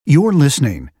You're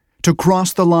listening to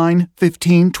Cross the Line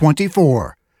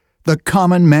 1524, the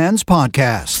Common Man's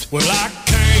Podcast. Well, I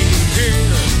came here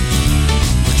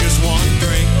for just one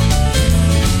drink,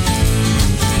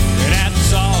 and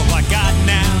that's all I got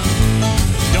now,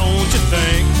 don't you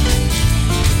think?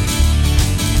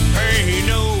 Hey,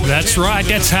 no, That's right.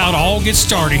 That's how it all gets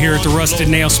started here at the Rusted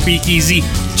Nail Speakeasy.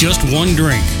 Just one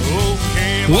drink.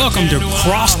 Welcome to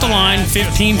Cross the Line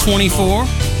 1524.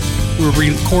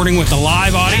 We're recording with a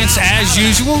live audience as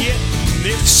usual.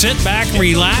 Sit back,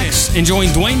 relax, enjoying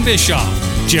Dwayne Bischoff,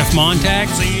 Jeff Montag,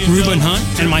 Reuben Hunt,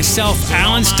 and myself,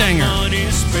 Alan Stenger,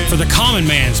 for the Common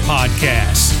Man's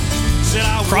Podcast.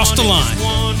 Cross the Line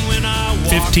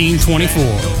 1524.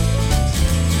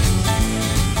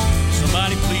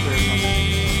 Somebody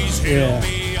please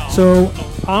Yeah. So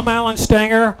I'm Alan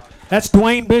Stenger. That's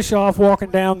Dwayne Bischoff walking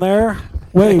down there.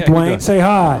 Wave, Dwayne. Say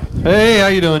hi. Hey, how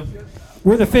you doing?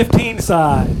 We're the 15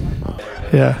 side.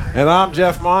 Yeah. And I'm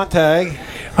Jeff Montag.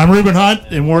 I'm Reuben Hunt,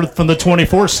 and we're from the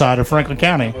 24th side of Franklin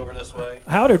County.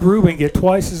 How did Reuben get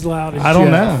twice as loud as I don't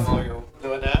Jeff? know.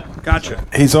 Gotcha.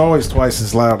 He's always twice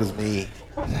as loud as me.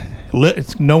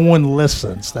 No one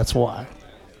listens. That's why.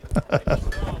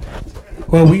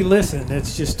 Well, we listen.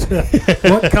 It's just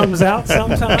what comes out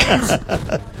sometimes.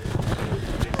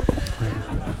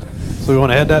 So we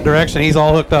want to head that direction. He's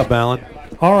all hooked up, Alan.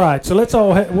 All right, so let's all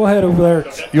we'll head over there.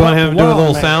 You want him to do a Wild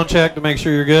little Man. sound check to make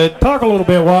sure you're good? Talk a little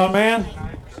bit, Wild Man.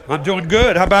 I'm doing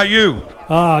good. How about you?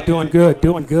 Doing good,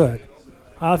 doing good.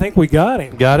 I think we got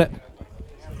him. Got it?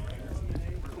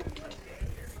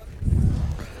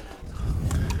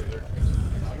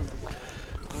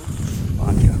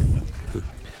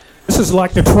 This is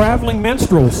like the traveling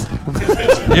minstrels.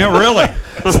 Yeah, really.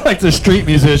 It's like the street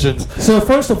musicians. So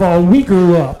first of all, we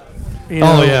grew up. You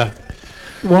know, Oh, yeah.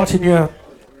 watching you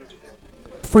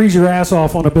freeze your ass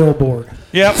off on a billboard.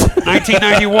 Yep,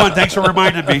 1991. Thanks for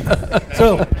reminding me.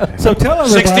 So tell everybody.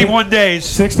 61 days.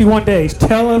 61 days.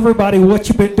 Tell everybody what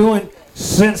you've been doing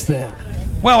since then.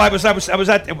 Well, I was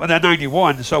at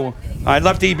 91, so I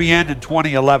left EBN in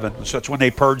 2011. So that's when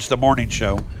they purged the morning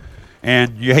show.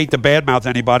 And you hate to badmouth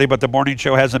anybody, but the morning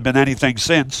show hasn't been anything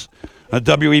since.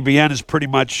 WEBN is pretty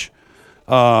much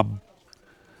the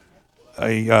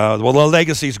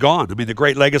legacy's gone. I mean, the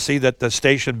great legacy that the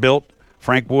station built,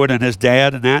 Frank Wood and his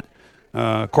dad and that,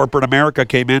 corporate America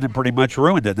came in and pretty much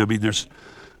ruined it. I mean, there's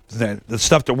the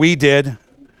stuff that we did in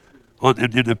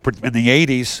the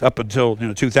 80s up until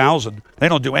 2000. They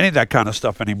don't do any of that kind of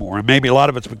stuff anymore. And maybe a lot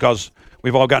of it's because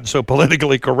we've all gotten so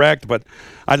politically correct. But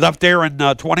I left there in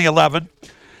 2011,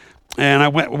 and I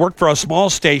worked for a small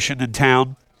station in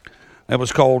town. It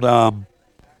was called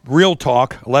Real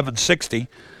Talk 1160.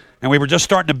 And we were just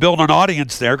starting to build an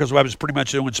audience there because I was pretty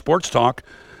much doing sports talk.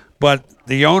 But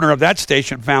the owner of that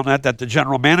station found out that the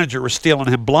general manager was stealing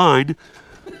him blind,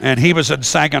 and he was in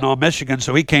Saginaw, Michigan,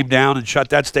 so he came down and shut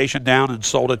that station down and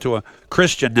sold it to a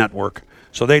Christian network.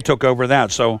 So they took over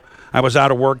that. So I was out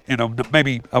of work,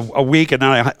 maybe a week, and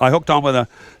then I hooked on with a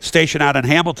station out in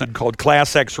Hamilton called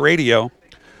Class X Radio,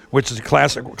 which is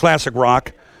classic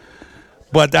rock.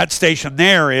 But that station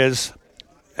there is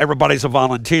everybody's a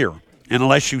volunteer. And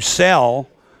unless you sell,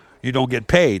 you don't get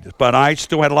paid. But I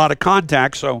still had a lot of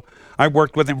contacts, so I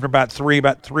worked with him for about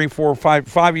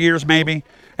 5 years maybe.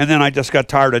 And then I just got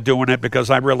tired of doing it because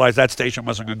I realized that station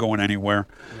wasn't going anywhere.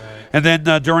 Right. And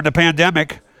then during the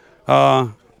pandemic,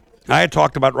 I had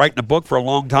talked about writing a book for a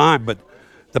long time, but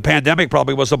the pandemic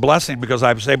probably was a blessing because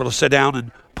I was able to sit down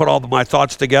and put all of my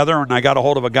thoughts together, and I got a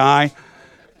hold of a guy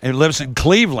who lives in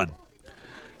Cleveland.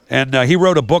 And he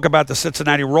wrote a book about the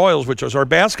Cincinnati Royals, which was our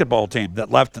basketball team that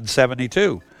left in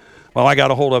 72. Well, I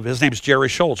got a hold of, his name's Jerry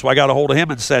Schultz. So I got a hold of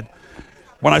him and said,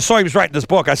 when I saw he was writing this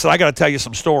book, I said, I got to tell you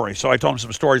some stories. So I told him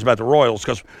some stories about the Royals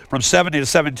because from 70 to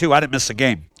 72, I didn't miss a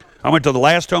game. I went to the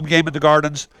last home game at the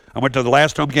Gardens. I went to the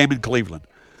last home game in Cleveland.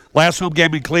 Last home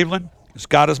game in Cleveland, is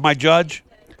God is my judge.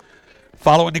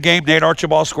 Following the game, Nate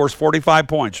Archibald scores 45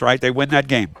 points, right? They win that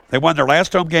game. They won their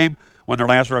last home game, won their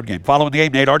last road game. Following the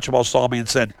game, Nate Archibald saw me and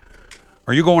said,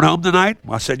 are you going home tonight?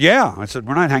 I said, yeah. I said,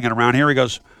 we're not hanging around here. He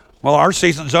goes, well, our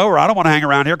season's over. I don't want to hang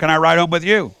around here. Can I ride home with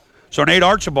you? So Nate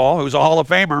Archibald, who's a Hall of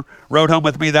Famer, rode home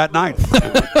with me that night.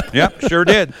 Yep, sure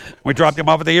did. We dropped him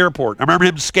off at the airport. I remember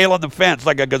him scaling the fence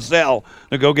like a gazelle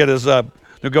to go get his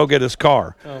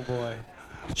car. Oh boy!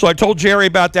 So I told Jerry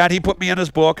about that. He put me in his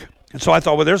book, and so I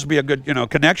thought, well, there's be a good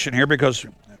connection here because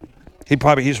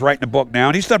he's writing a book now,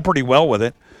 and he's done pretty well with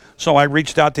it. So I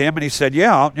reached out to him, and he said,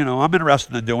 yeah, I'm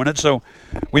interested in doing it. So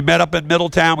we met up in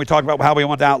Middletown. We talked about how we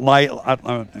want to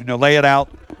lay it out.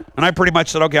 And I pretty much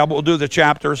said, okay, we'll do the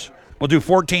chapters. We'll do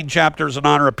 14 chapters in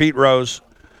honor of Pete Rose.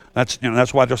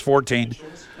 That's why there's 14.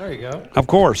 There you go. Of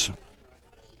course.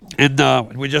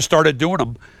 And we just started doing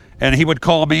them. And he would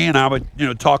call me, and I would,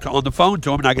 talk on the phone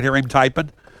to him, and I could hear him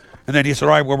typing. And then he said,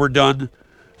 all right, well, we're done.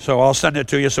 So I'll send it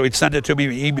to you. So he'd send it to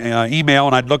me email,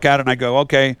 and I'd look at it, and I'd go,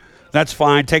 okay, that's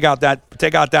fine. Take out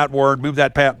that word, move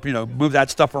that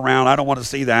stuff around. I don't want to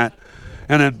see that.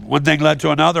 And then one thing led to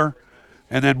another,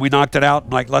 and then we knocked it out in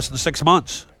like less than 6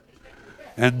 months.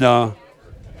 And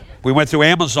we went through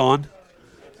Amazon.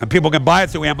 And people can buy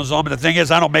it through Amazon, but the thing is,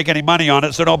 I don't make any money on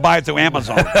it, so don't buy it through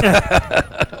Amazon.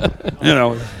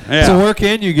 Yeah. So where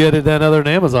can you get it then other than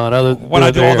Amazon? When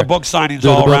I do all the book signings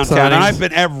all around town. And I've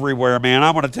been everywhere, man. I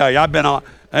want to tell you, I've been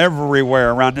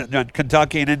everywhere around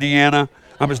Kentucky and Indiana.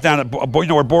 I was down at,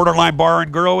 where Borderline Bar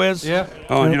and Grill is? Yeah.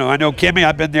 Oh, I know Kimmy.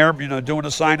 I've been there, doing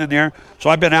a signing there. So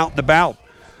I've been out and about.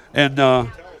 And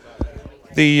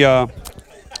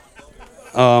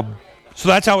so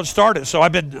that's how it started. So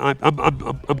I'm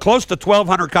close to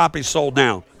 1,200 copies sold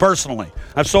now, personally.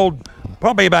 I've sold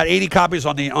probably about 80 copies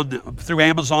through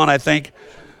Amazon, I think,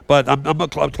 but I'm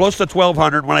close to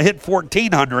 1,200. When I hit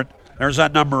 1,400, there's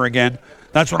that number again.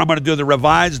 That's when I'm going to do the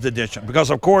revised edition, because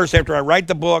of course after I write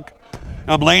the book,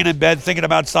 I'm laying in bed thinking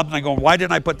about something and going, why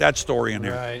didn't I put that story in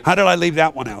there? Right. How did I leave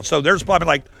that one out? So there's probably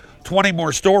like 20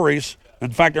 more stories. In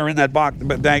fact, they're in that box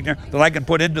bag there that I can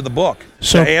put into the book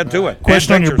to add to it.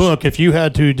 Question on your book: if you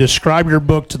had to describe your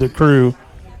book to the crew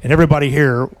and everybody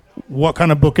here, what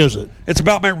kind of book is it? It's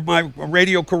about my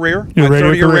radio career, Your my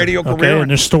radio 30-year career. radio Okay, career,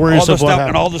 and the stories all the of what stuff, happened.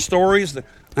 and all the stories,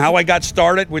 how I got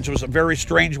started, which was a very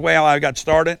strange way how I got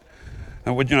started.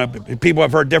 And people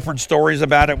have heard different stories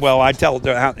about it. Well, I tell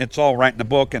it's all right in the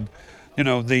book, and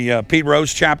the Pete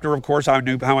Rose chapter, of course, how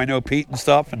I know Pete and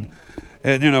stuff, and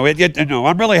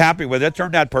I'm really happy with it. It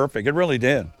turned out perfect. It really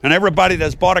did. And everybody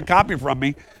that's bought a copy from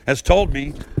me has told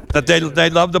me that they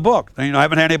love the book. I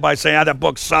haven't had anybody say, that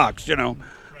book sucks,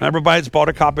 Everybody that's bought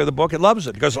a copy of the book, it loves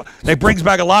it, because it brings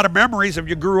back a lot of memories if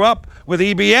you grew up with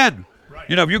EBN.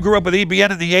 If you grew up with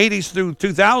EBN in the 80s through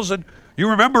 2000, you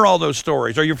remember all those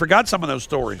stories, or you forgot some of those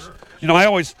stories. I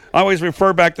always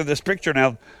refer back to this picture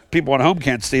now. People at home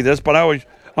can't see this, but I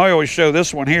always show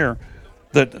this one here.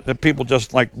 That people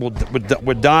just like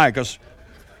would die, because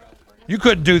you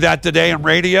couldn't do that today on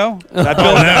radio.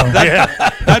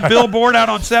 That billboard out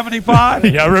on 75.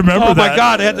 Yeah, I remember that. Oh my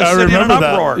God, it had the city in an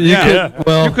uproar.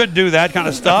 You couldn't do that kind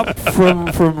of stuff.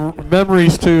 From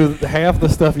memories to half the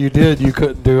stuff you did, you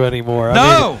couldn't do anymore.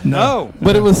 No.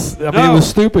 But it was it was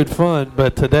stupid fun.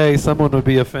 But today, someone would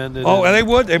be offended. Oh, and they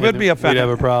would be offended. We'd have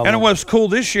a problem. And it was cool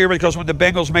this year, because when the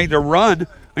Bengals made their run,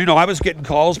 I was getting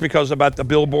calls because about the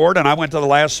billboard, and I went to the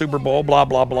last Super Bowl, blah,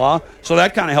 blah, blah. So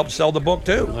that kind of helped sell the book,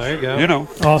 too. There you go.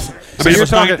 Awesome. So you're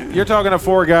talking to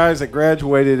four guys that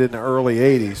graduated in the early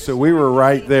 80s, so we were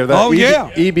right there.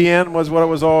 EBN was what it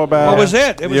was all about. What was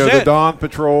it? It was the Dawn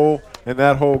Patrol and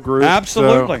that whole group.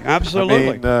 Absolutely.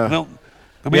 The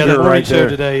morning show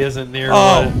today isn't near.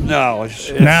 Oh, no.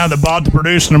 Now the Bob the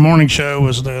Producer in the morning show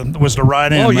was the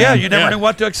right end. Oh, yeah, man. you never knew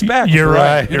what to expect. You're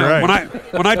right. You're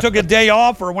right. When I took a day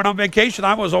off or went on vacation,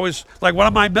 I was always like, what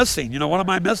am I missing? What am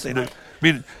I missing?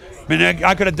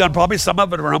 I could have done probably some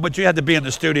of it at home, but you had to be in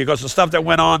the studio, because the stuff that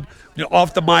went on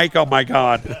off the mic, oh, my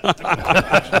God.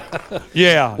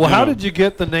 Yeah. Well, how did you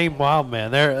get the name Wild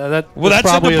Man? That's in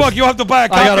the book. You have to buy a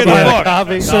copy of the book.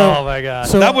 Oh, my God.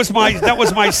 So that was my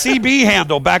CB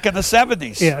handle back in the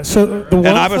 70s. Yeah. So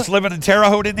I was living in Terre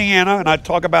Haute, Indiana, and I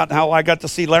talk about how I got to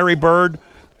see Larry Bird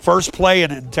first play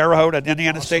in Terre Haute at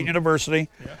Indiana State University.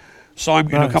 Yeah. So I'm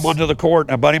come onto the court,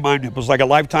 and a buddy of mine was like a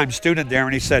lifetime student there,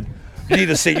 and he said, You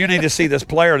need to see this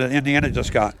player that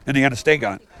Indiana State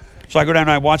got. So I go down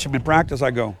and I watch him in practice.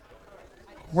 I go,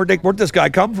 where'd this guy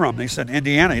come from? They said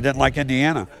Indiana. He didn't like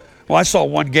Indiana. Well, I saw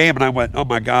one game and I went, oh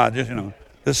my God,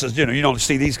 this is you don't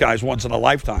see these guys once in a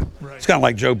lifetime. Right. It's kind of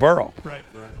like Joe Burrow. Right.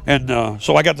 And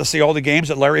so I got to see all the games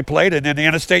that Larry played at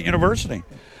Indiana State University.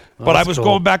 But I was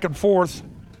going back and forth.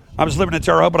 I was living in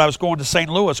Terre Haute, but I was going to St.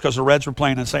 Louis because the Reds were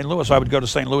playing in St. Louis. So I would go to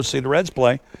St. Louis to see the Reds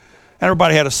play.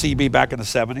 Everybody had a CB back in the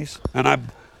 70s,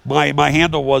 and my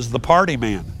handle was the Party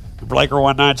Man. Blaker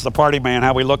 19's the Party Man.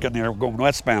 How we looking there going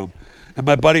westbound? And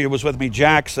my buddy who was with me,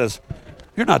 Jack, says,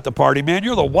 "You're not the Party Man.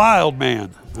 You're the Wild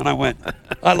Man." And I went,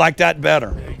 "I like that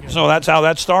better." So that's how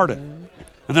that started. And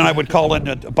then I would call in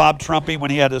Bob Trumpy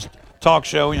when he had his talk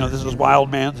show. This is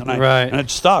Wild Man's, and and it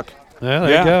stuck. Yeah,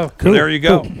 there you go. Cool. There you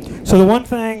go. Cool. So the one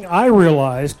thing I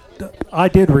realized, I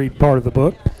did read part of the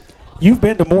book. You've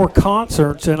been to more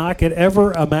concerts than I could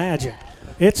ever imagine.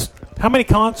 How many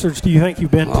concerts do you think you've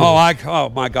been to? Oh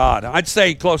my God! I'd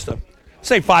say close to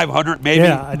 500 maybe.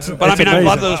 Yeah, but I mean, amazing. a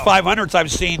lot of those 500s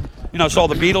I've seen saw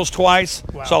the Beatles twice,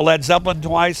 saw Led Zeppelin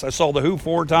twice, I saw the Who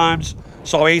 4 times,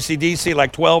 saw AC/DC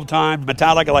like 12 times,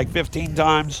 Metallica like 15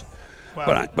 times.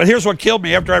 Wow. But here's what killed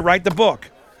me after I write the book.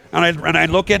 And I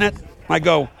look in it, I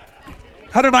go,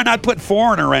 how did I not put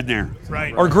Foreigner in there?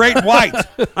 Right. Or Great White.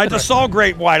 I just saw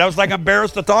Great White. I was like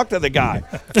embarrassed to talk to the guy.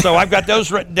 So I've got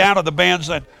those written down of the bands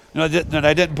that that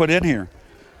I didn't put in here.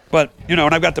 But, and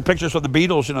I've got the pictures from the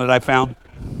Beatles, that I found.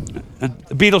 And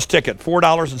the Beatles ticket,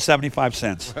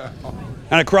 $4.75.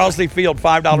 And at Crosley Field,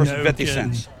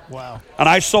 $5.50. Wow. And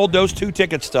I sold those 2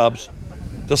 ticket stubs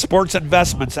to Sports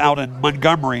Investments out in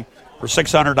Montgomery for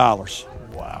 $600.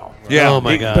 Wow. Yeah. Oh,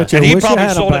 my God. And he probably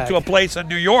sold it to a place in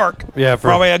New York for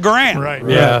probably $1,000. Right.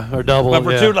 Yeah, or double. But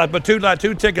for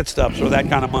two ticket stubs for that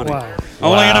kind of money. Wow.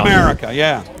 Only in America,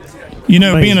 yeah.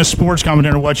 Being a sports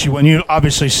commentator, you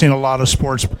obviously seen a lot of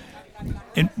sports.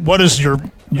 What is your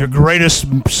greatest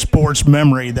sports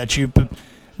memory that you've been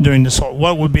doing this whole?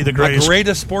 What would be the greatest? My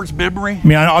greatest sports memory? I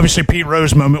mean, obviously Pete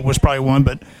Rose moment was probably one,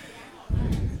 but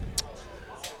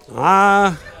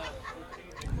I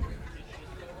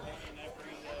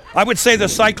would say the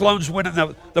Cyclones winning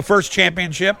the first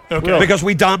championship because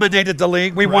we dominated the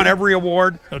league. We won every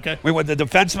award. Okay. We won the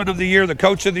Defenseman of the Year, the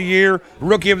Coach of the Year,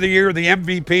 Rookie of the Year, the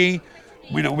MVP.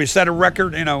 We set a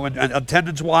record,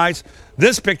 attendance-wise.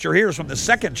 This picture here is from the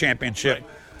second championship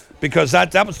because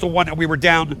that was the one that we were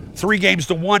down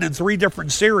 3-1 in 3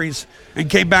 different series and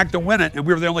came back to win it. And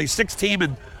we were the only 6th team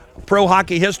in pro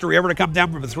hockey history ever to come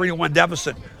down from a 3-1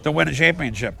 deficit to win a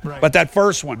championship. Right. But that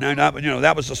first one,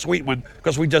 that was a sweet one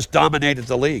because we just dominated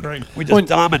the league. Right. We just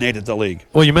dominated the league.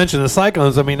 Well, you mentioned the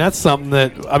Cyclones. I mean, that's something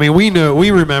that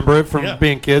we remember it from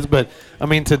being kids. But I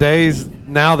mean,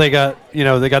 now they got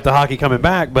the hockey coming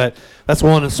back. But that's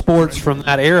one of sports from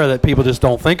that era that people just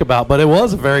don't think about. But it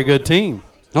was a very good team.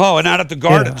 Oh, and out at the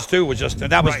Gardens too was just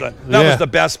that was the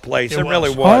best place. It really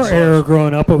was. Our era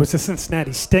growing up, it was the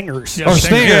Cincinnati Stingers. Yeah,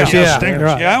 Stingers.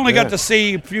 Right. I only got to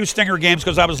see a few Stinger games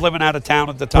because I was living out of town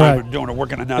at the time and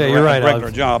working another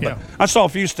regular job. But I saw a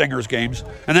few Stingers games,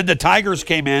 and then the Tigers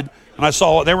came in, and I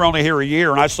saw they were only here a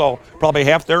year, and I saw probably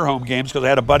half their home games because I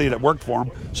had a buddy that worked for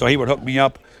them, so he would hook me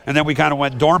up. And then we kind of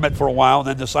went dormant for a while, and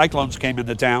then the Cyclones came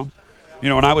into town,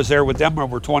 and I was there with them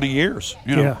over 20 years.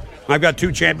 I've got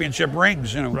 2 championship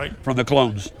rings, from the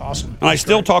Clones. Awesome. And I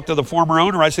still talk to the former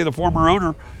owner. I see the former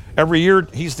owner every year.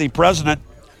 He's the president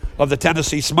of the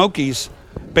Tennessee Smokies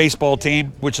baseball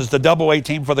team, which is the AA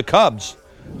team for the Cubs.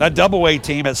 That AA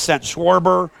team has sent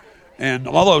Schwarber and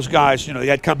all those guys, they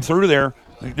had come through there,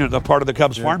 the part of the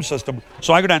Cubs farm system.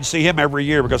 So I go down and see him every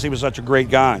year because he was such a great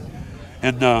guy.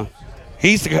 And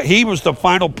he was the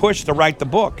final push to write the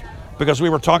book because we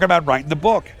were talking about writing the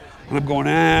book. And I'm going,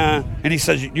 And he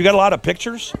says, you got a lot of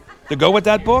pictures to go with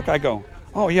that book? I go,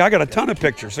 oh, yeah, I got a ton of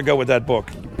pictures to go with that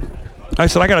book. I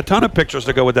said, I got a ton of pictures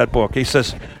to go with that book. He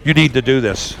says, you need to do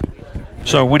this.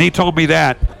 So when he told me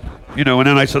that, and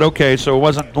then I said, okay. So it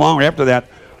wasn't long after that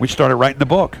we started writing the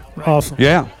book. Awesome.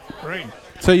 Yeah. Great.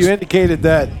 So you indicated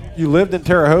that you lived in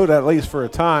Terre Haute at least for a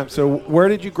time. So where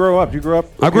did you grow up? You grew up?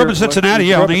 I grew up in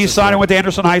Cincinnati, on the east side. I went to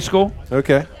Anderson High School.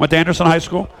 Okay. Went to Anderson High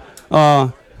School.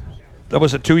 That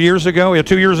was it 2 years ago? Yeah,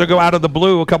 2 years ago, out of the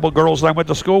blue, a couple of girls that I went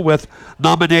to school with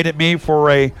nominated me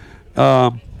for a,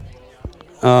 what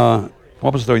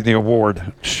was the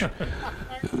award?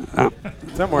 A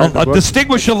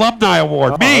Distinguished Alumni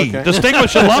Award.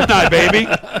 Distinguished Alumni, baby.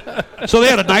 So they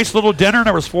had a nice little dinner, and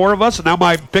there was 4 of us, and now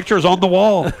my picture's on the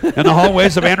wall in the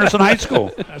hallways of Anderson High School.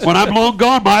 When I'm long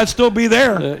gone, I'll still be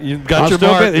there. You've got your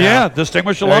mark. Yeah,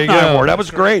 Distinguished Alumni Award. That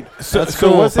was great. That's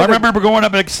cool. I remember going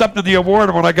up and accepting the award,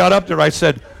 and when I got up there, I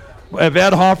said, if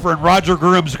Ed Hoffer and Roger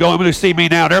Grooms going to see me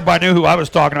now, and everybody knew who I was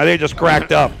talking to. They just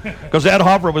cracked up because Ed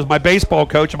Hoffer was my baseball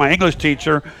coach and my English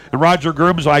teacher, and Roger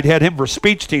Grooms, I'd had him for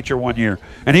speech teacher one year,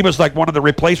 and he was like one of the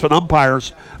replacement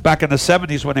umpires back in the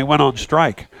 70s when they went on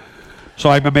strike. So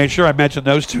I made sure I mentioned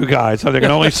those 2 guys so they can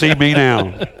only see me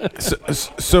now.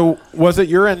 So was it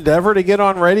your endeavor to get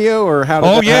on radio, or how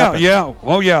did that happen?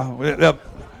 Oh, yeah.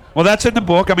 Well, that's in the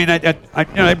book. I mean, I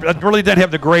really didn't have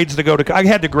the grades to go to. I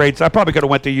had the grades. I probably could have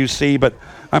went to UC, but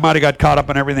I might have got caught up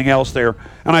in everything else there.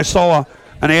 And I saw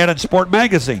an ad in Sport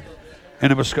Magazine,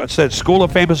 and it said, School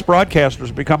of Famous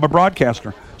Broadcasters, become a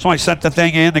broadcaster. So I sent the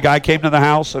thing in. The guy came to the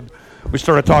house, and we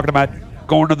started talking about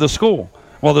going to the school.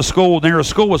 Well, the nearest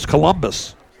school was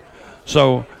Columbus.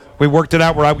 So we worked it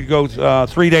out where I would go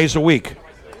 3 days a week,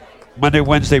 Monday,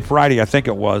 Wednesday, Friday, I think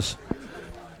it was.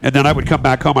 And then I would come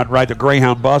back home. I'd ride the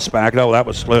Greyhound bus back. Oh, that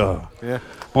was yeah.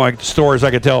 Boy, stories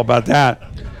I could tell about that.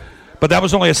 But that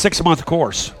was only a 6-month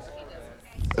course.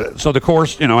 So the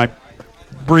course, I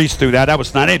breezed through that. That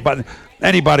was not it. But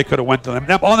Anybody could have went to them.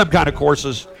 All them kind of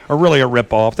courses are really a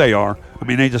ripoff. They are. I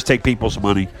mean, they just take people's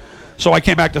money. So I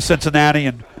came back to Cincinnati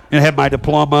and had my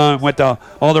diploma and went to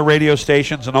all the radio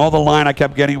stations, and all the line I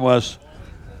kept getting was,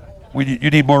 you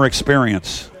need more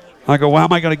experience. I go, well, how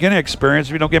am I going to get experience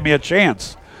if you don't give me a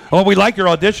chance? Oh, we like your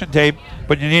audition tape,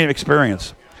 but you need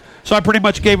experience. So I pretty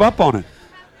much gave up on it.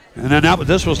 And then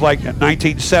this was like in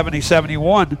 1970,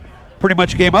 71, pretty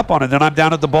much gave up on it. Then I'm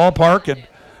down at the ballpark in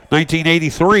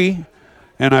 1983,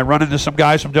 and I run into some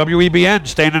guys from WEBN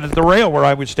standing at the rail where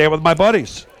I would stay with my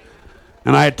buddies.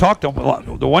 And I had talked to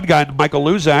the one guy, Michael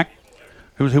Luzak,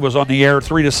 who was on the air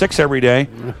 3 to 6 every day,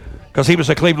 because he was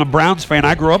a Cleveland Browns fan.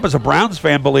 I grew up as a Browns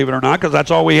fan, believe it or not, because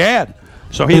that's all we had.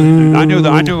 So I knew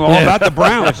all about the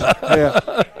Browns.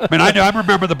 I mean, I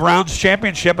remember the Browns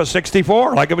championship of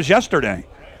 '64 like it was yesterday.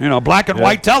 You know, black and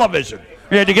white television.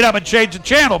 You had to get up and change the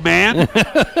channel, man.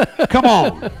 Come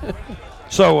on.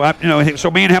 So so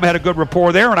me and him had a good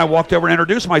rapport there, and I walked over and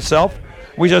introduced myself.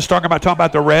 We just talking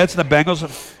about the Reds and the Bengals,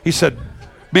 and he said,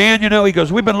 man, he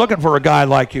goes, we've been looking for a guy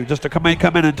like you just to come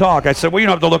in and talk. I said, well, you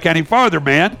don't have to look any farther,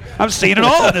 man. I've seen it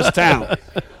all in this town.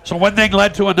 So one thing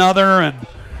led to another,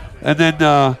 and then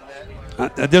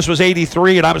this was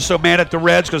 '83, and I was so mad at the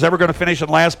Reds because they were going to finish in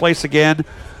last place again.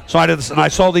 So I did this, and I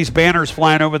saw these banners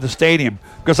flying over the stadium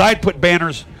because I had put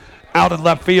banners out in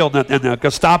left field, and the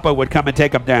Gestapo would come and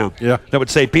take them down. Yeah. That would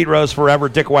say Pete Rose forever,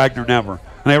 Dick Wagner never.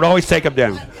 And they would always take them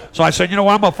down. So I said, you know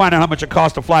what, I'm going to find out how much it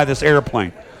costs to fly this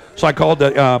airplane. So I called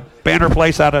the banner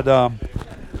place out at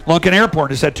Lunken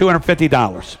Airport, and it said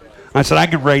 $250. I said, I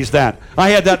can raise that. I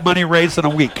had that money raised in a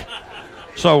week.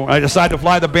 So I decided to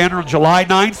fly the banner on July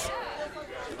 9th.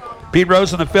 Pete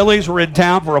Rose and the Phillies were in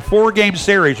town for a 4-game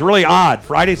series, really odd,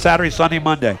 Friday, Saturday, Sunday,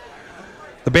 Monday.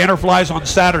 The banner flies on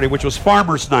Saturday, which was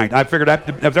Farmers Night. I figured if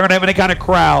they're going to have any kind of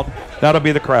crowd, that'll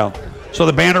be the crowd. So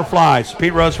the banner flies.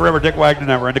 Pete Rose forever, Dick Wagner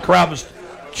never. And the crowd was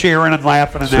cheering and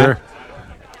laughing and that.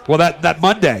 Well, that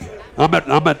Monday,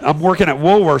 I'm working at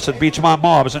Woolworths at Beachmont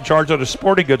Mall. I was in charge of the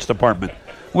sporting goods department.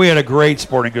 We had a great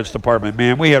sporting goods department,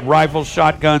 man. We had rifles,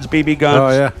 shotguns, BB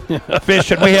guns,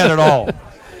 fishing. We had it all.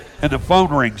 And the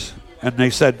phone rings. And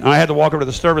they said, and I had to walk over to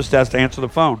the service desk to answer the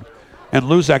phone. And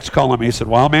Luzak's calling me. He said,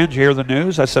 well, man, did you hear the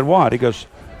news? I said, what? He goes,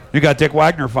 you got Dick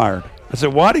Wagner fired. I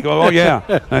said, what? He goes, oh, yeah.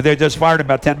 They just fired him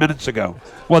about 10 minutes ago.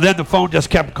 Well, then the phone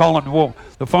just kept calling. Well,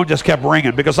 the phone just kept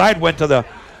ringing because I went to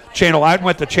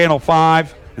Channel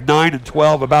 5, 9, and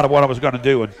 12 about what I was going to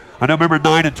do. And I remember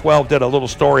 9 and 12 did a little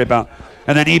story about,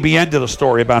 and then EBN did a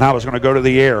story about how I was going to go to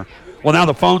the air. Well, now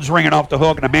the phone's ringing off the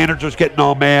hook, and the manager's getting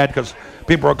all mad because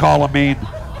people are calling me.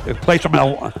 A place from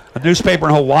a newspaper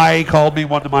in Hawaii called me,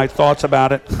 wanted my thoughts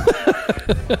about it.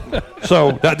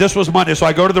 So this was Monday. So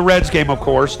I go to the Reds game, of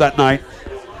course, that night,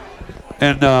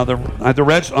 and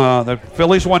the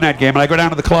Phillies won that game. And I go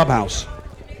down to the clubhouse,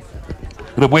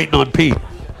 and I'm waiting on Pete.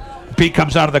 Pete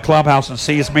comes out of the clubhouse and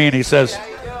sees me, and he says,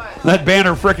 "That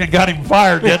banner frickin' got him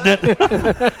fired, didn't it?"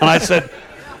 And I said,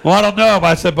 well, I don't know.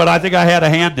 I said, but I think I had a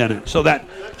hand in it. So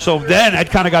then it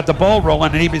kind of got the ball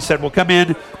rolling, and he said, well, come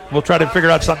in. We'll try to figure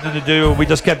out something to do. We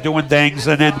just kept doing things,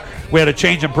 and then we had a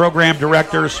change in program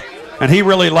directors, and he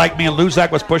really liked me, and Luzak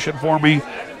was pushing for me,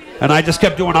 and I just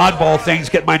kept doing oddball things,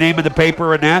 getting my name in the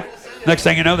paper and that. Next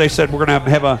thing you know, they said, we're going to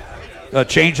have a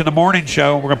change in the morning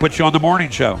show. We're going to put you on the morning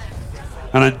show.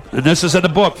 And this is in the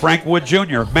book, Frank Wood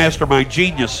Jr., mastermind,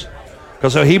 genius,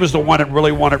 because he was the one that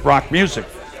really wanted rock music.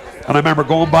 And I remember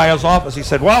going by his office. He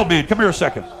said, "Wild man, come here a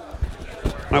second."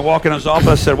 And I walk in his office.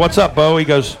 I said, "What's up, Bo?" He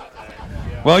goes,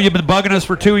 "Well, you've been bugging us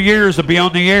for 2 years to be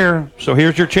on the air, so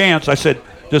here's your chance." I said,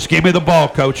 "Just give me the ball,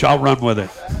 coach. I'll run with it."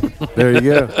 There you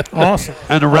go. Awesome.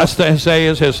 And the rest of say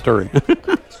is history.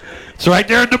 It's right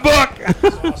there in the book.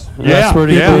 That's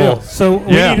pretty cool. So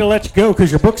we need to let you go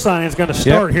because your book signing is going to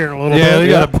start here in a little bit. Yeah, we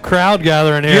got a crowd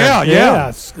gathering here. Yeah.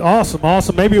 It's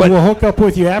awesome. Maybe we'll hook up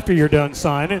with you after you're done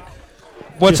signing.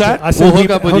 What's that? We'll hook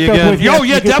up with you again. Oh,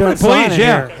 yeah, definitely, please.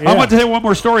 Yeah. I want to tell you one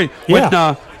more story.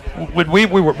 When we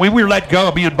were let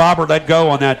go, me and Bob were let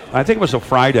go on that, I think it was a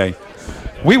Friday.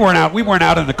 We weren't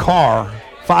out in the car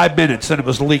 5 minutes, and it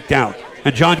was leaked out.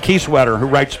 And John Kieswetter,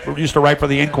 who used to write for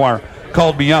the Inquirer,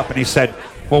 called me up, and he said,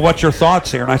 well, what's your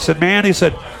thoughts here? And I said, man, I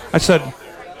said,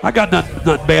 I got nothing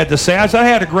bad to say. I said, I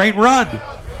had a great run.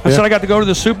 I said, I got to go to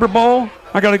the Super Bowl.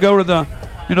 I got to go to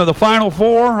the Final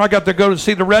Four. I got to go to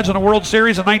see the Reds in the World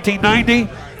Series in 1990.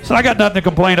 So I got nothing to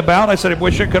complain about. I said, I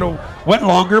wish it could have went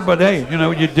longer, but hey,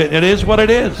 it is what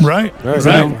it is. Right.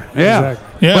 Exactly. Yeah.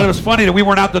 Yeah. But it was funny that we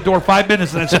weren't out the door 5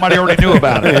 minutes and then somebody already knew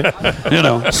about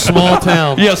it. Small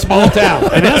town. Yeah, small town.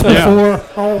 And that's before.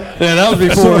 That was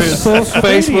before social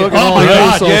Facebook and Oh all my the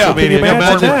God, social yeah. media. Can you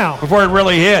imagine now? Before it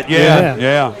really hit.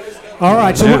 Yeah. All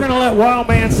right, so we're going to let Wild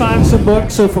Man sign some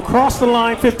books. So for Cross the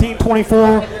Line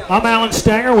 1524, I'm Alan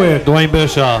Stanger with Dwayne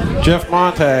Bischoff, Jeff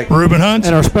Montag, Reuben Hunt,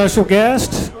 and our special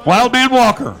guest, Wild Man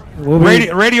Walker.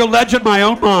 Radio legend, my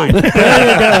own mind.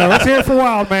 There you go. Let's hear it for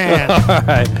Wild Man. All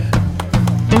right.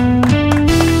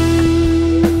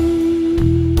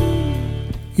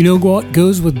 You know what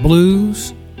goes with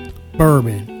blues?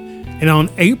 Bourbon. And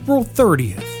on April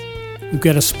 30th, we've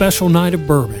got a special night of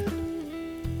bourbon.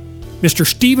 Mr.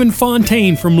 Stephen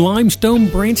Fontaine from Limestone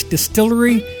Branch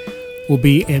Distillery will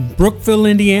be in Brookville,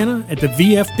 Indiana at the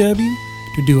VFW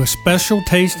to do a special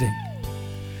tasting.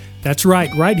 That's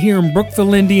right here in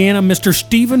Brookville, Indiana, Mr.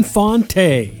 Stephen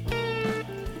Fontaine.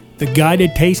 The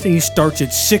guided tasting starts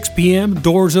at 6 p.m.,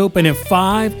 doors open at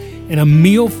 5, and a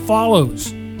meal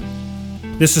follows.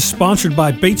 This is sponsored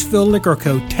by Batesville Liquor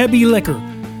Co., Tebby Liquor,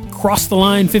 Cross the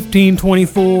Line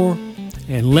 1524,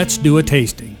 and Let's Do a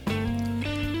Tasting.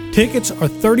 Tickets are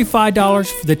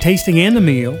 $35 for the tasting and the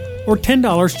meal, or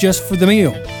 $10 just for the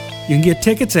meal. You can get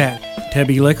tickets at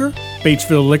Tebby Liquor,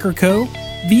 Batesville Liquor Co.,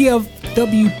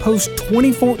 VFW Post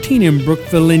 2014 in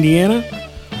Brookville, Indiana,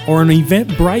 or on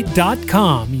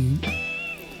eventbrite.com.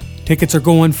 Tickets are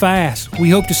going fast. We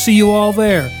hope to see you all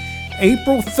there.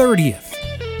 April 30th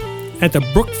at the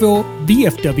Brookville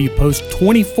VFW Post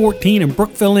 2014 in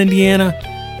Brookville, Indiana.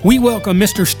 We welcome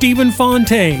Mr. Stephen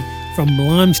Fontaine from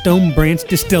Limestone Branch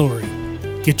Distillery.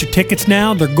 Get your tickets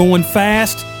now. They're going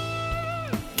fast.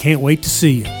 Can't wait to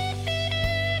see you.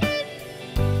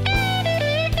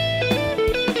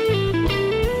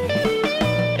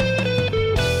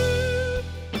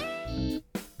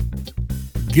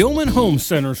 Gilman Home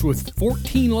Centers with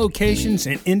 14 locations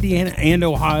in Indiana and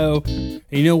Ohio. And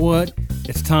you know what?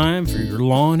 It's time for your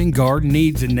lawn and garden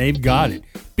needs, and they've got it.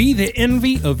 Be the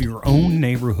envy of your own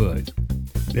neighborhood.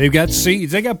 They've got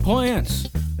seeds, they got plants,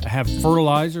 they have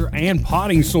fertilizer and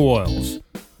potting soils.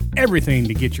 Everything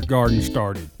to get your garden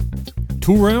started.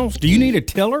 Tool rentals? Do you need a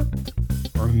tiller?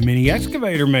 Or a mini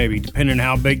excavator maybe, depending on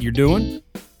how big you're doing?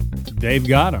 They've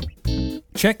got them.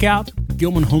 Check out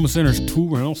Gilman Home Center's tool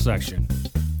rental section.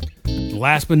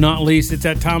 Last but not least, it's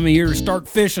that time of year to start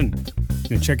fishing. You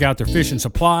can check out their fishing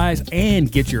supplies and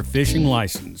get your fishing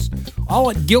license. All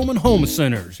at Gilman Home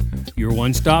Centers, your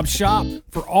one-stop shop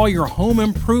for all your home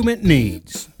improvement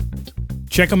needs.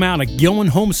 Check them out at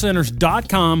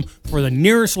GilmanHomeCenters.com for the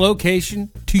nearest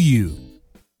location to you.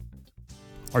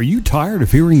 Are you tired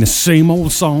of hearing the same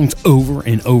old songs over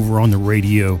and over on the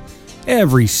radio?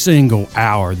 Every single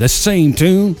hour, the same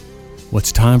tune? Well,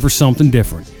 it's time for something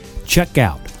different. Check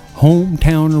out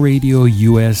Hometown Radio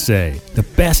USA. The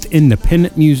best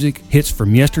independent music, hits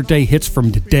from yesterday, hits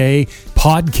from today,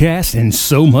 podcasts, and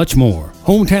so much more.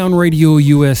 Hometown Radio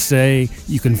USA.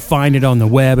 You can find it on the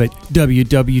web at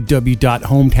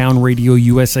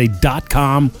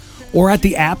www.hometownradiousa.com or at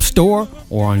the App Store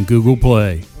or on Google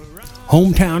Play.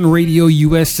 Hometown Radio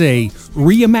USA,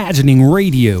 reimagining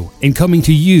radio and coming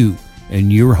to you in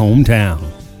your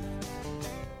hometown.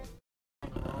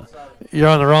 You're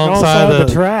on the wrong side of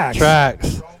the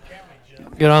tracks.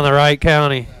 Get on the right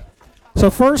county. So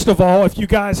first of all, if you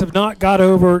guys have not got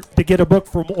over to get a book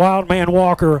from Wild Man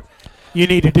Walker, you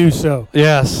need to do so.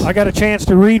 Yes. I got a chance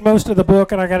to read most of the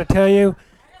book, and I got to tell you,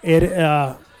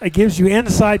 it gives you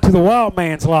insight to the wild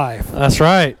man's life. That's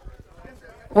right.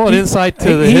 Well, an insight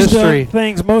to the history. Done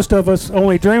things most of us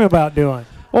only dream about doing.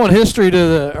 Well, an history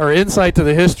insight to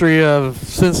the history of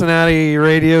Cincinnati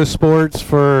radio sports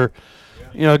for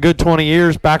a good 20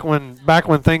 years back when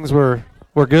things were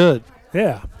good.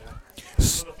 Yeah,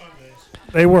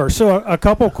 they were. So a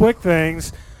couple quick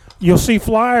things. You'll see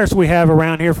flyers we have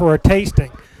around here for a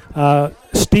tasting.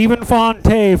 Stephen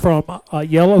Fontaine from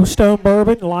Yellowstone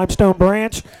Bourbon, Limestone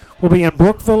Branch, will be in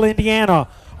Brookville, Indiana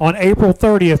on April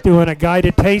 30th doing a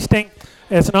guided tasting.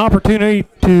 It's an opportunity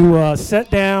to sit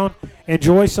down,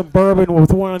 enjoy some bourbon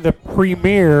with one of the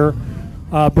premier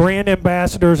brand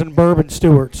ambassadors and bourbon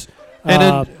stewards.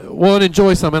 And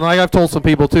enjoy some. And like I've told some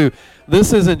people too,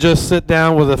 this isn't just sit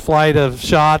down with a flight of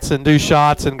shots and do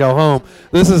shots and go home.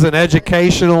 This is an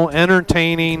educational,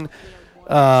 entertaining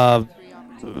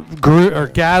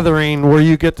gathering where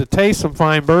you get to taste some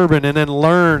fine bourbon and then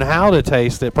learn how to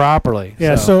taste it properly.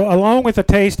 Yeah, so along with the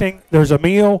tasting, there's a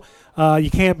meal.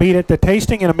 You can't beat it. The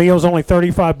tasting and a meal is only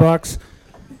 $35.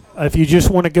 If you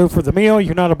just want to go for the meal,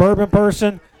 you're not a bourbon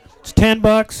person, it's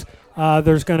 $10.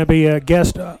 There's going to be a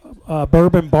guest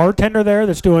bourbon bartender there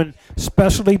that's doing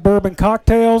specialty bourbon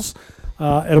cocktails.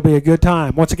 It'll be a good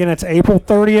time. Once again, it's April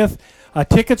 30th.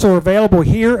 Tickets are available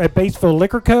here at Batesville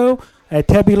Liquor Co., at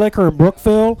Tebby Liquor in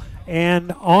Brookville,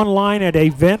 and online at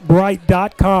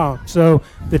eventbrite.com. So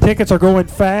the tickets are going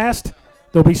fast.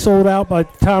 They'll be sold out by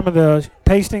the time of the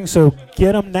tasting, so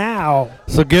get them now.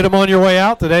 So get them on your way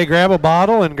out today. Grab a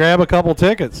bottle and grab a couple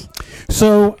tickets.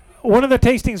 So one of the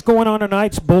tastings going on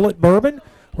tonight's Bullet Bourbon,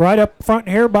 right up front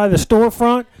here by the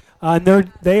storefront. And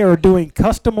they are doing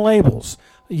custom labels.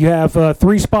 You have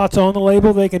 3 spots on the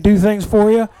label. They can do things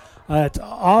for you. It's an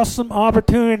awesome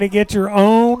opportunity to get your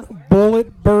own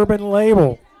Bullet Bourbon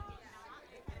label.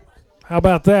 How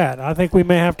about that? I think we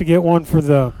may have to get one for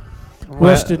the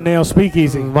Rusted Nail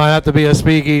Speakeasy. Might have to be a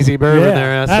speakeasy bourbon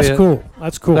there. That's cool.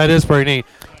 That's cool. That is pretty neat.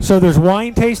 So there's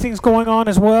wine tastings going on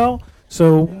as well.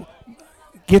 So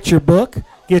get your book,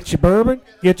 get your bourbon,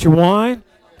 get your wine,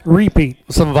 repeat.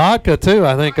 Some vodka, too,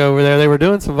 I think, over there. They were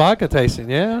doing some vodka tasting,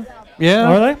 yeah.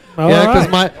 Yeah. Are they? Yeah,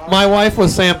 because my wife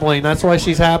was sampling. That's why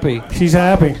she's happy. She's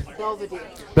happy.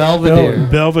 Belvedere.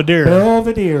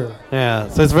 Yeah,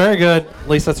 so it's very good. At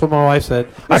least that's what my wife said.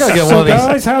 I got to get one of these.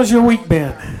 Guys, how's your week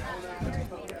been?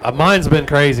 Mine's been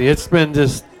crazy. It's been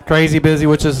just crazy busy,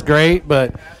 which is great,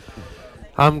 but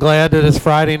I'm glad that it's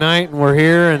Friday night and we're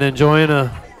here and enjoying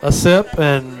a sip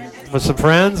and with some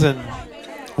friends and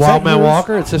Wildman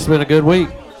Walker. It's just been a good week.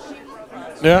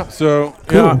 Yeah, so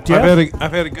cool.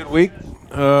 I've had a good week.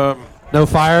 No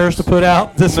fires to put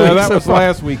out this week. No, that so was far.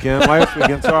 last weekend.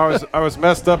 So I was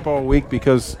messed up all week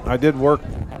because I did work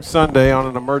Sunday on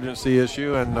an emergency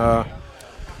issue,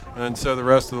 and so the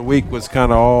rest of the week was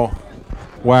kind of all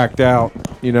whacked out.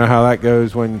 You know how that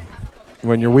goes when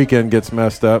your weekend gets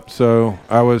messed up. So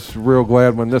I was real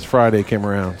glad when this Friday came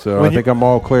around. So I think I'm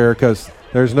all clear because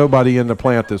there's nobody in the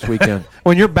plant this weekend.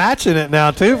 When you're batching it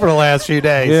now, too, for the last few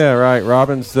days. Yeah, right.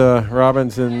 Robin's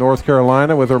in North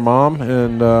Carolina with her mom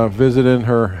and visiting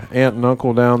her aunt and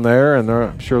uncle down there, and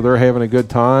I'm sure they're having a good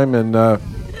time. And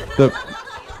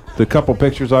the couple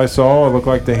pictures I saw, it looked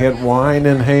like they had wine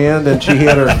in hand, and she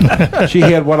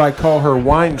had what I call her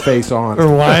wine face on. Her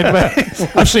wine face.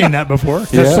 I've seen that before.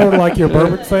 That's sort of like your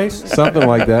bourbon face? Something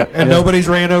like that. And nobody's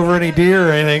ran over any deer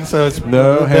or anything, so it's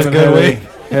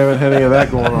haven't had any of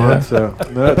that going on. Yeah. So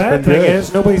the bad thing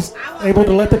is nobody's able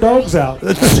to let the dogs out.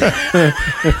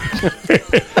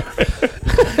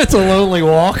 It's a lonely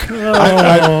walk.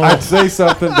 I'd say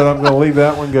something, but I'm going to leave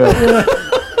that one go.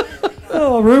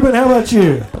 Oh, Ruben, how about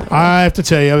you? I have to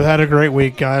tell you, I've had a great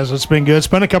week, guys. It's been good. It's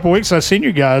been a couple weeks I've seen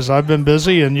you guys. I've been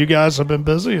busy, and you guys have been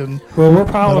busy. And well, we're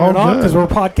piling it on because we're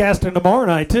podcasting tomorrow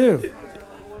night, too.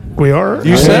 We are?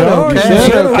 You said okay.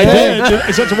 I did.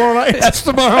 Is that tomorrow night? That's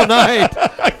tomorrow night.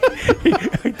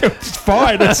 It's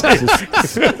fine.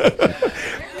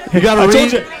 You got to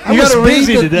read.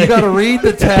 You got to read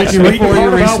the text before you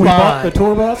respond. We bought the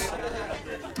tour bus.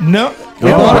 No.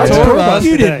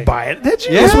 You didn't buy it, did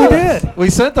you? Yes, we did. We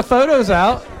sent the photos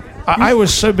out. I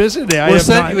was so busy today. We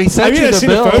sent you the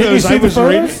bill. Did you see the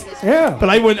photos? Yeah. But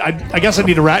I guess I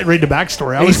need to read the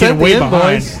backstory. I was getting way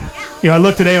behind. I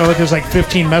looked today and there's like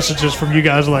 15 messages from you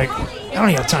guys like, I don't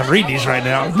even have time to read these right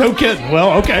now. No kidding.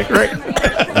 Well, okay, great.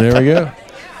 There we go.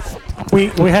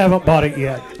 We haven't bought it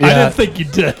yet. Yeah. I didn't think you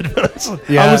did.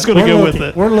 I was going to go with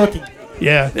it. We're looking.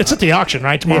 Yeah, it's at the auction,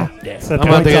 right, tomorrow? Yeah. I'm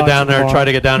about to get down there and try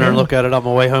to get down there and look at it on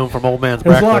my way home from Old Man's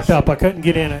Breakfast. It was locked up. I couldn't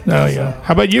get in it. Oh, yeah.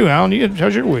 How about you, Alan?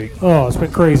 How's your week? Oh, it's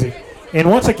been crazy. And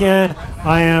once again,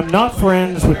 I am not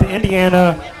friends with the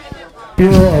Indiana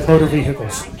Bureau of Motor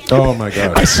Vehicles. Oh, my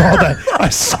God. I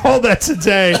saw that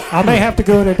today. I may have to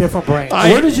go to a different branch.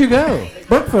 Where did you go?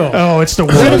 Brookville. Oh, it's the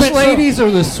worst. Ladies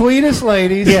are the sweetest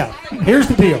ladies. Yeah. Here's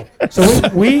the deal. So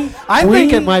I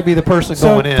think it might be the person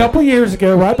going in. A couple years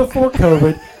ago, right before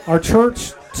COVID, our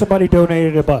church, somebody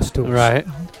donated a bus to us. Right.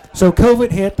 So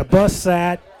COVID hit, the bus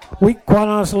sat. We quite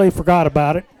honestly forgot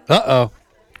about it. Uh-oh.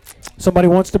 Somebody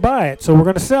wants to buy it, so we're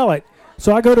going to sell it.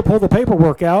 So I go to pull the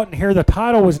paperwork out, and here the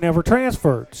title was never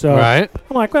transferred. So right.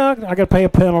 I'm like, well, I got to pay a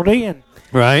penalty. And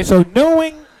right. So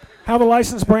knowing how the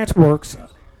license branch works,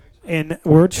 and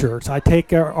we're a church, I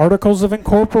take our articles of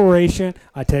incorporation,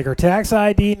 I take our tax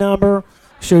ID number,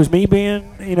 shows me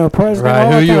being, president, right,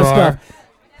 all that who kind you of are. stuff.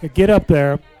 I get up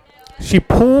there. She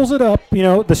pulls it up,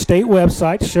 the state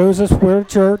website, shows us we're a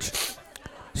church.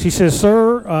 She says,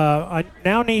 sir, I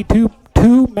now need two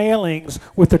mailings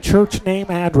with the church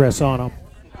name address on them.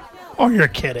 Oh, you're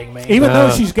kidding me. Even though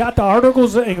she's got the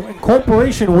articles of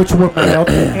incorporation, which were mailed,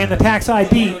 and the tax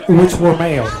ID, which were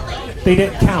mailed. They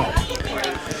didn't count.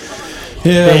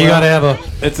 Yeah, you got to have a...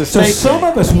 It's a state So some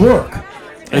of us work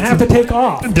and have to take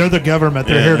off. They're the government.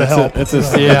 They're here to help. It's a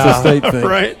state thing.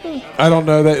 Right. I don't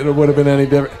know that it would have been any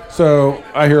different. So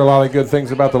I hear a lot of good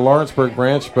things about the Lawrenceburg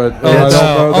branch, but I don't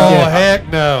know that. Oh, heck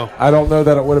no. I don't know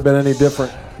that it would have been any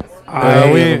different.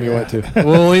 We went to.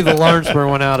 We'll leave the Lawrenceburg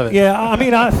one out of it. Yeah, I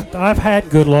mean, I've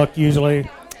had good luck usually,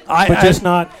 but just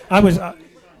not.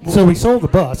 So we sold the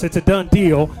bus. It's a done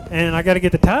deal, and I got to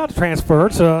get the title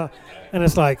transferred. So, and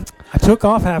it's like I took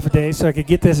off half a day so I could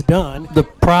get this done. The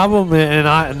problem, and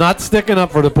I'm not sticking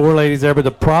up for the poor ladies there, but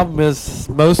the problem is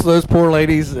most of those poor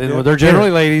ladies, and they're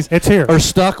generally ladies, It's here. are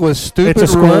stuck with stupid It's a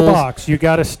square rules. box. You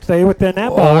got to stay within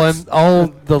that Oh, box.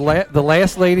 and the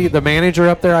last lady, the manager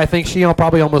up there, I think she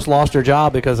probably almost lost her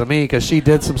job because of me, because she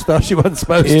did some stuff she wasn't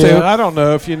supposed Yeah, to. I don't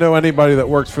know. If you know anybody that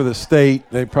works for the state,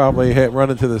 they probably run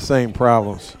into the same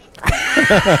problems.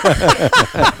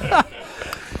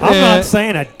 I'm not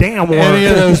saying a damn word. Any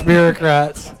of those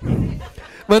bureaucrats.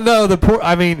 But no,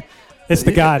 It's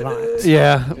the guidelines.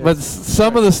 yeah, but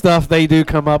some of the stuff they do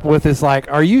come up with is like,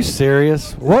 are you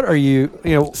serious? What are you,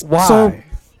 why? So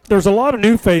there's a lot of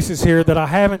new faces here that I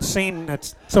haven't seen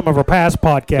at some of our past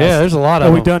podcasts. Yeah, there's a lot that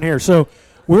of we've them. done here. So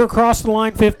we're Across the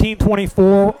Line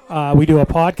 1524. We do a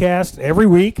podcast every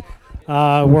week. We're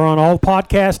on all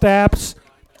podcast apps,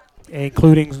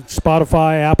 including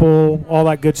Spotify, Apple, all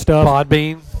that good stuff.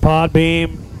 Podbeam.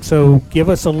 So give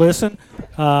us a listen.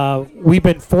 We've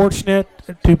been fortunate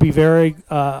to be very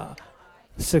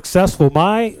successful.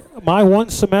 My one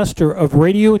semester of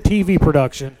radio and TV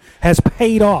production has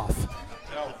paid off.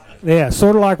 Yeah,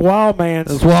 sort of like Wild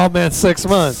Man's. It's Wild Man 6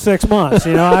 months. 6 months.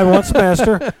 I had one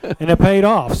semester, and it paid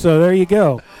off. So there you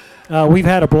go. We've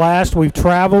had a blast. We've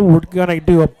traveled. We're going to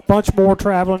do a bunch more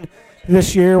traveling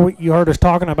this year. You heard us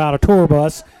talking about a tour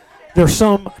bus. There's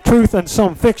some truth and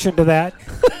some fiction to that.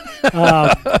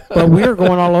 But we're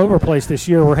going all over the place this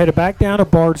year. We're headed back down to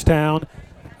Bardstown.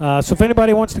 So if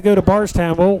anybody wants to go to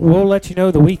Bardstown, we'll let you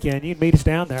know the weekend. You can meet us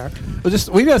down there.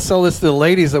 We got to sell this to the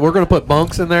ladies that we're going to put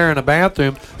bunks in there and a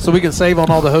bathroom so we can save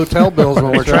on all the hotel bills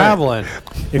when we're traveling.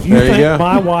 If you think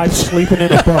my wife's sleeping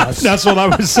in a bus, That's what I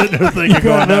was sitting there thinking.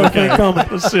 Going, nothing okay, coming.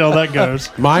 let's see how that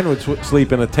goes. Mine would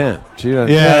sleep in a tent. She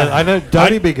doesn't. Yeah, I know.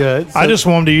 Doty'd be good. I just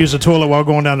want him to use the toilet while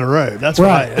going down the road. That's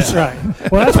right. right. That's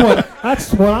right. Well,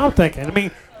 that's what I'm thinking. I mean,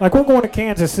 like we're going to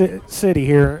Kansas City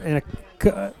here in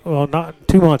not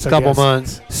 2 months. Couple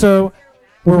months. So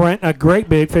we're renting a great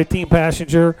big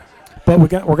 15-passenger, but we're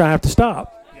gonna have to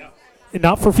stop.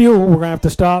 Not for fuel. We're gonna have to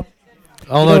stop.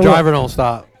 Oh no, driver don't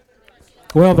stop.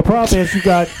 Well, the problem is you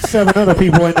got 7 other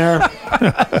people in there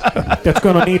that's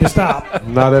gonna need to stop.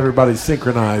 Not everybody's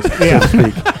synchronized, Yeah. so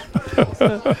to speak.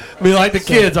 Be like the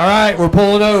kids. All right, we're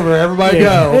pulling over. Everybody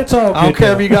Yeah, go. it's all I don't good care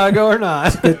though. if you got to go or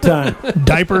not. Good time.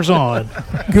 Diapers on.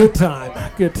 Good time.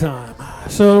 Good time.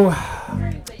 So.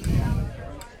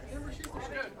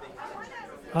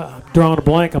 I'm drawing a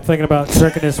blank. I'm thinking about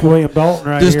drinking this William Dalton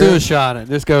right Just here. do a shot at it.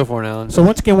 Just go for it, Alan. So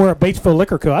once again, we're at Batesville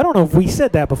Liquor Co. I don't know if we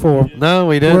said that before. No,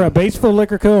 we didn't. We're at Batesville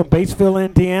Liquor Co. in Batesville,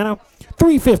 Indiana.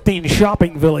 315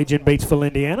 Shopping Village in Batesville,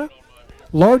 Indiana.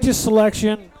 Largest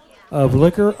selection of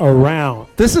liquor around.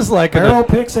 This is like Barrel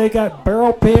picks. They got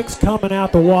barrel picks coming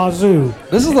out the wazoo.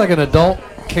 This is like an adult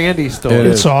candy store.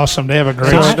 It's awesome. They have a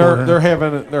great So store. they're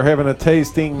having a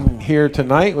tasting here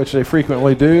tonight, which they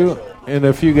frequently do. And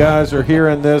if you guys are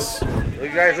hearing this, You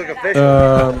guys look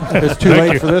official. it's too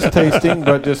late for this tasting,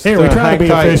 but just Here, we try to hang be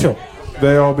tight. official.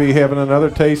 They'll be having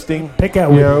another tasting. Take that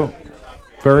with you.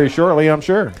 Very shortly, I'm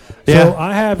sure. So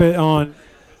I have it on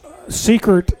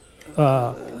secret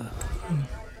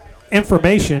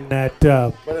information that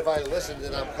But if I listen,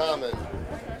 then I'm common.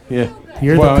 Yeah.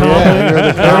 you're Well, the common. yeah, you're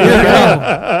the common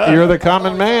man. You're the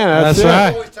common man. That's, That's it.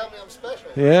 right. Always tell me I'm special.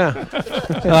 Yeah.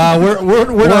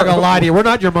 We're not gonna lie to you. We're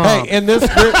not your mom. Hey, in this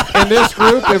group,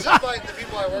 if Just like the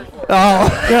people I work for.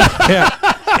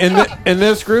 in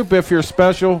this group, if you're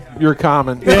special, you're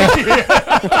common. Nailed it.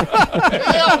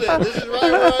 This is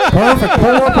right. Perfect.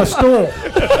 Pull up a stool.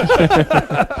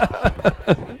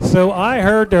 So I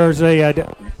heard there's I'm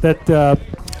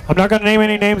not going to name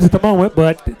any names at the moment,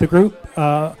 but the group,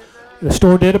 the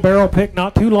store did a barrel pick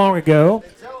not too long ago,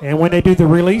 and when they do the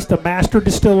release, the master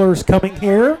distiller is coming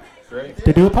here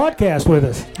to do a podcast with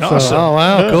us. Awesome. Oh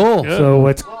wow, cool. So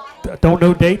it's don't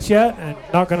know dates yet, and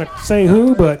not going to say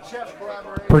who, but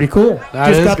pretty cool. That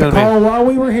Just is got the gonna be- call while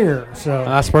we were here. So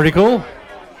That's pretty cool.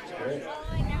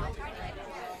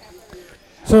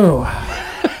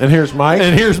 And here's Mike.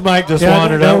 And here's Mike just Yeah,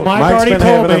 wandered no, out. Mike Mike's already been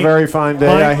told having me. a very fine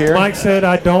day, I hear. Mike said,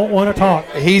 I don't want to talk.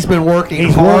 He's been working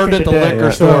He's hard working at the today,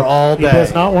 liquor so store all He does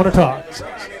day. not want to talk.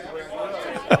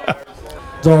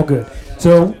 It's all good.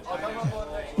 So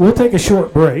we'll take a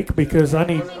short break because I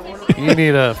need You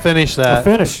need to finish to that,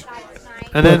 finish.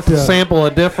 and then but, sample a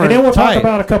And different then we'll talk type.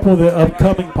 about a couple of the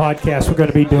upcoming podcasts we're going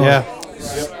to be doing. Yeah.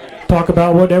 Talk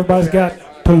about what everybody's got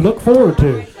to look forward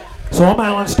to. So I'm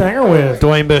Alan Stanger with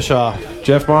Dwayne Bischoff.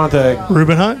 Jeff Montag.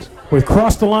 Reuben Hunt.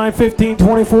 Cross the Line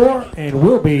 1524, and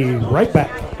we'll be right back.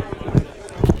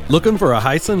 Looking for a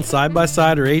Hyson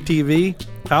side-by-side or ATV?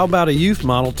 How about a youth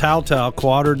model Towel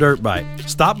quad or dirt bike?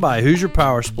 Stop by Hoosier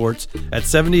Power Sports at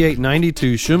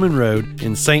 7892 Schumann Road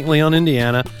in St. Leon,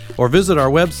 Indiana, or visit our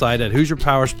website at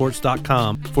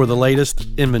HoosierPowersports.com for the latest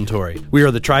inventory. We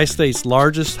are the Tri-State's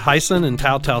largest Hyson and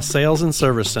Towel sales and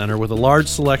service center with a large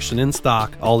selection in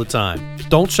stock all the time.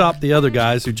 Don't shop the other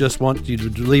guys who just want you to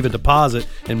leave a deposit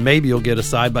and maybe you'll get a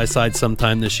side-by-side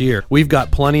sometime this year. We've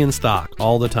got plenty in stock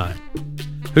all the time.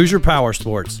 Hoosier Power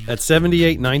Sports at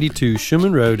 7892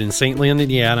 Schumann Road in St. Leon,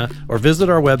 Indiana, or visit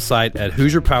our website at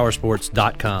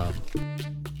HoosierPowersports.com.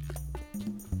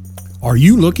 Are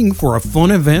you looking for a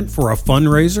fun event for a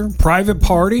fundraiser, private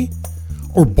party,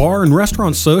 or bar and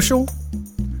restaurant social?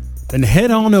 Then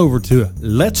head on over to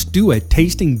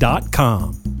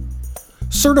letsdoatasting.com.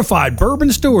 Certified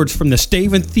bourbon stewards from the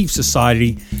Stave and Thief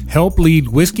Society help lead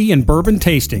whiskey and bourbon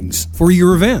tastings for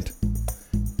your event.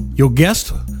 Your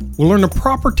guests will learn the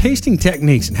proper tasting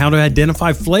techniques and how to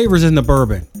identify flavors in the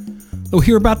bourbon. They'll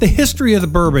hear about the history of the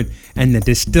bourbon and the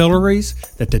distilleries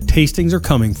that the tastings are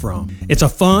coming from. It's a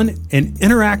fun and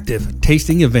interactive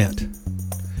tasting event.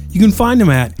 You can find them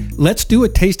at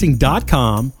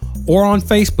letsdoatasting.com or on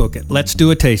Facebook at Let's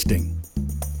Do a Tasting.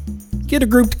 Get a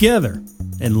group together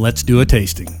and let's do a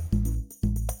tasting.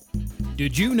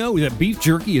 Did you know that beef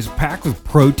jerky is packed with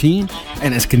protein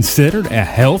and is considered a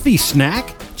healthy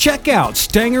snack? Check out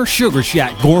Stanger Sugar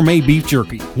Shack Gourmet Beef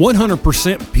Jerky.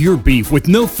 100% pure beef with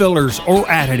no fillers or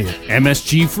additive.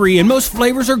 MSG free and most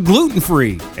flavors are gluten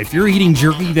free. If you're eating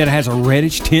jerky that has a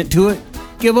reddish tint to it,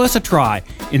 give us a try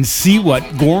and see what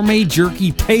gourmet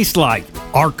jerky tastes like.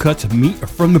 Our cuts of meat are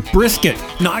from the brisket,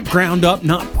 not ground up,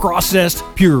 not processed,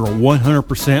 pure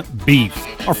 100%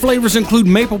 beef. Our flavors include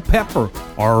maple pepper,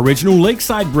 our original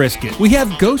lakeside brisket. We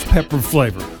have ghost pepper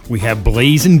flavor. We have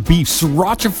blazing beef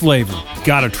sriracha flavor.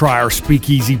 Gotta try our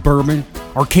speakeasy bourbon,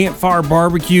 our campfire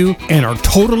barbecue, and our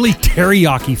totally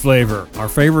teriyaki flavor. Our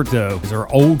favorite though is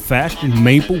our old-fashioned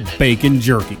maple bacon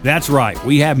jerky. That's right,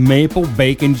 we have maple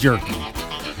bacon jerky.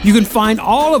 You can find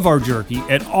all of our jerky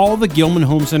at all the Gilman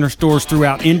Home Center stores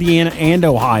throughout Indiana and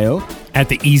Ohio, at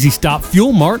the Easy Stop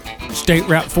Fuel Mart, State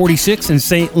Route 46 in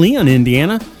St. Leon,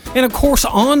 Indiana, and of course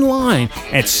online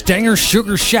at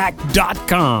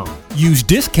StangerSugarShack.com. Use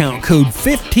discount code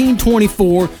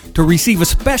 1524 to receive a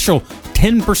special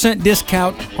 10%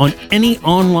 discount on any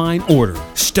online order.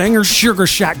 Stanger Sugar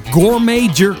Shack Gourmet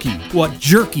Jerky, what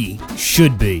jerky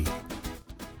should be.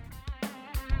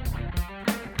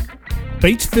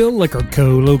 Batesville Liquor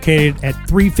Co., located at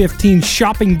 315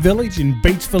 Shopping Village in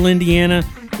Batesville, Indiana,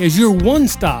 is your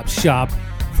one-stop shop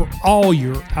for all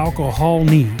your alcohol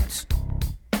needs.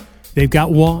 They've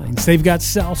got wines, they've got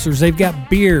seltzers, they've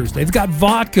got beers, they've got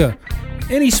vodka.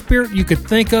 Any spirit you could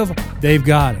think of, they've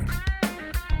got it.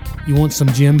 You want some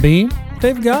Jim Beam?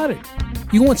 They've got it.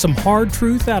 You want some Hard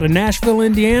Truth out of Nashville,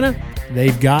 Indiana?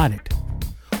 They've got it.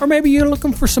 Or maybe you're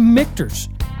looking for some Michter's?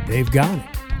 They've got it.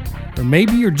 Or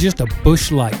maybe you're just a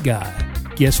Busch Light guy.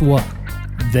 Guess what?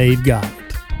 They've got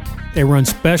it. They run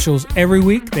specials every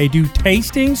week. They do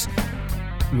tastings,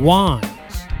 wines,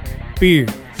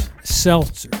 beers,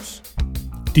 seltzers.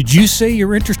 Did you say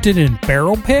you're interested in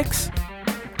barrel picks?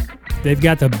 They've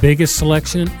got the biggest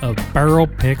selection of barrel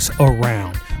picks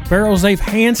around. Barrels they've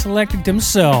hand-selected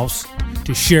themselves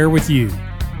to share with you.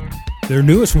 Their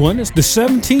newest one is the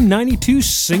 1792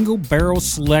 Single Barrel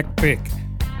Select Pick.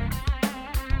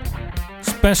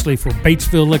 Especially for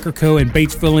Batesville Liquor Co. in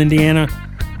Batesville, Indiana.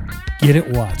 Get it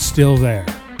while it's still there.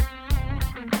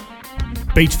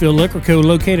 Batesville Liquor Co.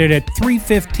 located at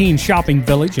 315 Shopping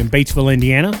Village in Batesville,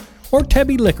 Indiana, or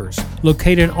Tebby Liquors,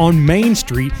 located on Main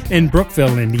Street in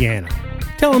Brookville, Indiana.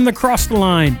 Tell them the Cross the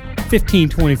Line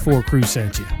 1524 crew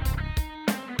sent you.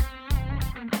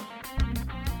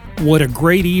 What a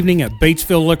great evening at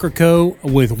Batesville Liquor Co.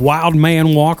 with Wild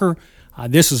Man Walker.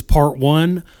 This is part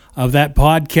one of that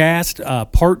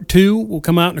podcast. Part two will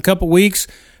come out in a couple weeks,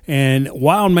 and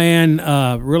Wild Man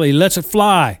really lets it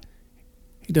fly.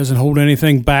 He doesn't hold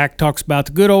anything back, talks about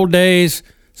the good old days,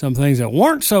 some things that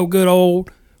weren't so good old,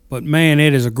 but man,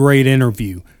 it is a great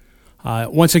interview.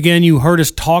 Once again, you heard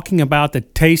us talking about the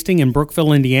tasting in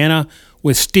Brookville, Indiana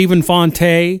with Stephen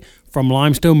Fonte from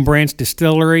Limestone Branch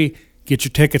Distillery. Get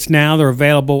your tickets now. They're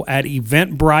available at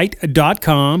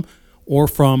eventbrite.com or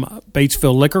from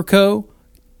Batesville Liquor Co.,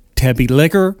 Tebby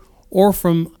Liquor, or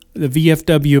from the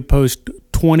VFW Post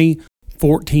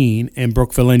 2014 in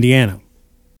Brookville, Indiana.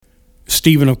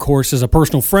 Stephen, of course, is a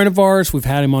personal friend of ours. We've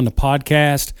had him on the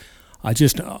podcast.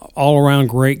 Just all-around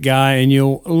great guy, and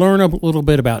you'll learn a little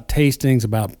bit about tastings,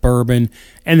 about bourbon,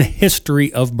 and the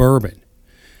history of bourbon.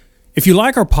 If you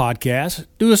like our podcast,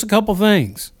 do us a couple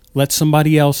things. Let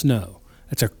somebody else know.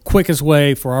 That's the quickest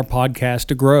way for our podcast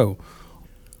to grow.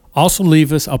 Also,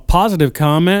 leave us a positive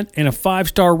comment and a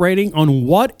 5-star rating on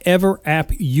whatever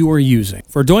app you are using.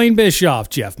 For Dwayne Bischoff,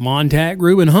 Jeff Montag,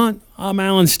 Reuben Hunt, I'm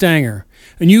Alan Stanger,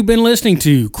 and you've been listening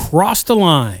to Cross the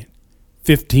Line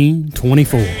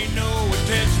 1524. Ain't no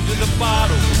attention to the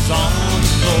bottles on the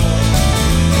floor.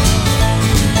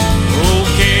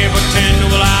 Okay,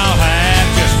 pretend well I'll have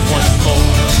just one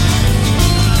more.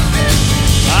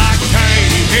 I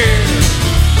can't even hear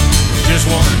just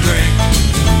one drink.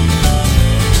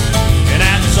 And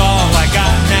that's all I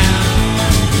got now,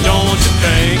 don't you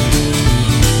think?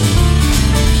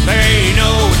 There ain't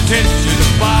no attention to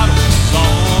the bottles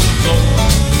on the floor.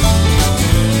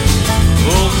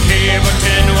 Okay,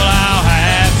 pretend well I'll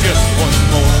have just one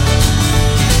more.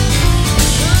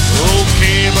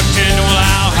 Okay, pretend well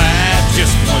I'll have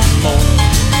just one more.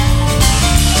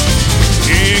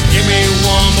 Yeah, give me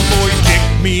one before you kick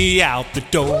me out the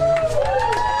door.